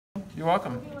You're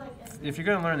welcome. If you're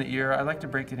going to learn the ear, I like to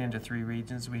break it into three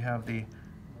regions. We have the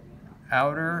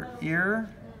outer ear,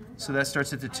 so that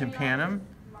starts at the tympanum,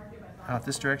 out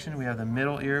this direction. We have the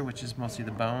middle ear, which is mostly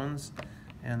the bones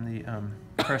and the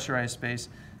pressurized space.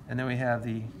 And then we have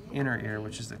the inner ear,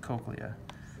 which is the cochlea.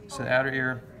 So the outer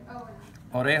ear,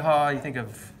 oreja, you think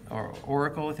of, or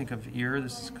auricle, you think of ear.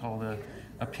 This is called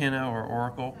a pinna or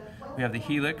auricle. We have the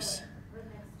helix,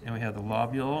 and we have the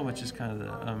lobule, which is kind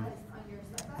of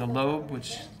the lobe,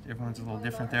 which everyone's a little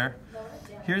different there.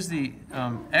 Here's the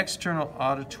external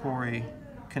auditory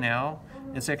canal.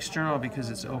 It's external because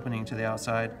it's opening to the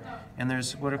outside. And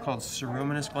there's what are called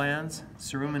ceruminous glands.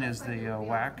 Cerumen is the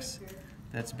wax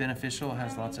that's beneficial. It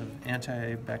has lots of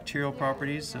antibacterial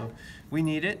properties, so we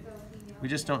need it. We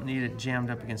just don't need it jammed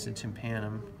up against the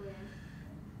tympanum.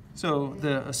 So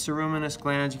the ceruminous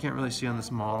glands you can't really see on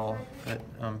this model, but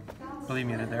believe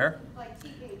me, they're there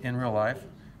in real life.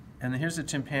 And then here's the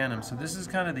tympanum. So this is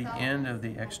kind of the end of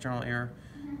the external ear.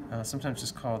 Sometimes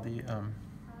it's called the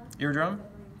eardrum.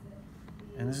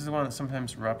 And this is the one that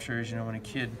sometimes ruptures, you know, when a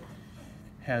kid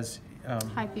has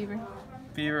high fever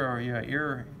or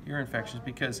ear infections,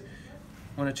 because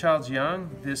when a child's young,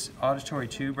 this auditory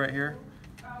tube right here,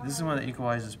 this is the one that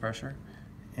equalizes pressure.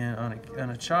 And on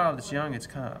a child that's young, it's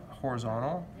kind of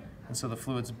horizontal, and so the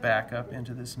fluids back up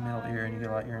into this middle ear, and you get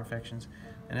a lot of ear infections.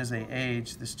 And as they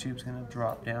age, this tube's going to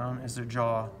drop down as their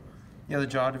jaw, the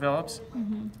jaw develops.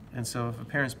 Mm-hmm. And so if a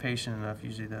parent's patient enough,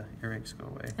 usually the earaches go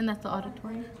away. And that's the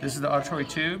auditory? This is the auditory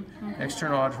tube,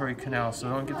 external auditory canal. So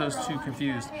don't get those two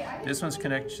confused. This one's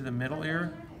connected to the middle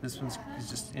ear. This one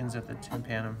just ends at the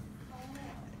tympanum.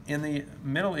 In the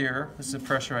middle ear, this is a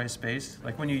pressurized space.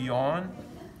 Like when you yawn,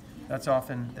 that's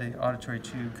often the auditory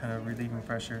tube kind of relieving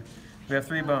pressure. We have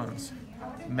three bones: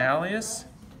 malleus,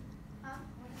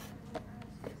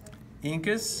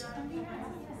 incus,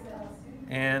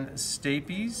 and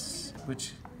stapes,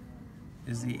 which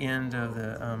is the end of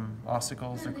the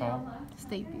ossicles, they're called.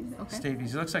 Stapes, okay.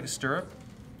 Stapes. It looks like a stirrup.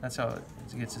 That's how it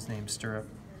gets its name, stirrup,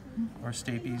 or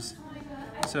stapes.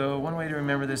 So one way to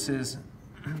remember this is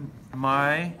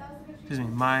my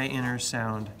inner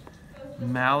sound.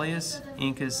 Malleus,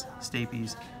 incus,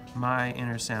 stapes, my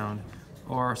inner sound.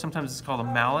 Or sometimes it's called a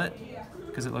mallet,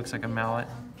 because it looks like a mallet.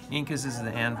 Incus is the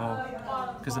anvil,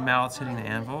 because the mallet's hitting the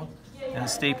anvil. And the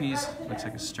stapes looks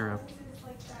like a stirrup.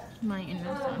 My inner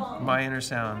sound. My inner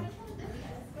sound.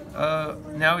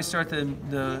 Now we start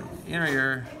the inner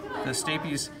ear. The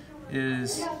stapes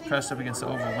is pressed up against the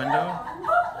oval window.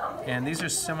 And these are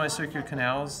semicircular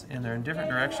canals, and they're in different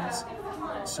directions,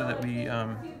 so that we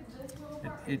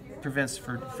it prevents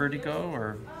vertigo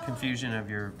or confusion of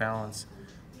your balance.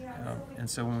 And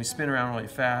so when we spin around really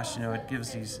fast, you know, it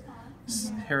gives these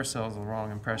hair cells the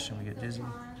wrong impression. We get dizzy.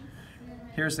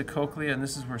 Here's the cochlea, and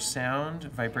this is where sound,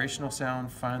 vibrational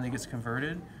sound, finally gets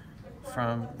converted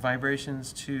from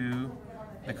vibrations to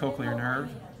the cochlear nerve,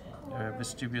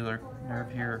 vestibular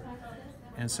nerve here.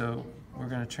 And so we're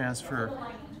going to transfer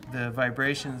the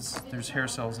vibrations. There's hair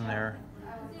cells in there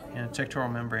and a tectoral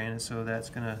membrane, and so that's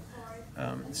going to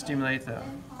stimulate the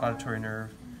auditory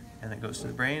nerve, and it goes to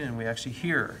the brain, and we actually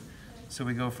hear. So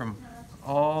we go from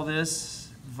all this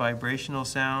vibrational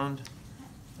sound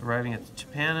arriving at the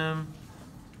tympanum,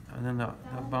 and then the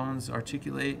bones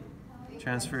articulate,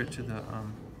 transfer it to the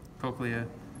cochlea,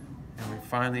 and we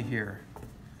finally hear.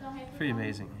 Pretty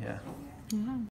amazing, yeah.